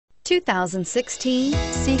2016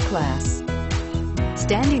 C-Class.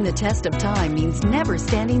 Standing the test of time means never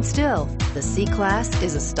standing still. The C-Class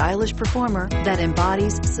is a stylish performer that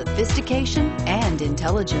embodies sophistication and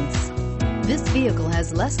intelligence. This vehicle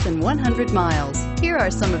has less than 100 miles. Here are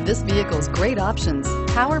some of this vehicle's great options: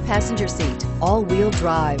 power passenger seat, all-wheel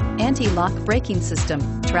drive, anti-lock braking system,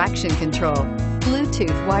 traction control,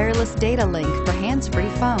 Bluetooth wireless data link for hands-free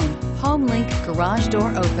phone, home link garage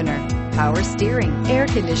door opener, power steering, air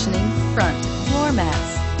conditioning, front, floor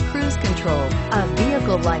mats, cruise control. A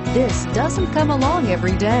vehicle like this doesn't come along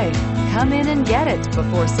every day. Come in and get it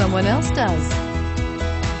before someone else does.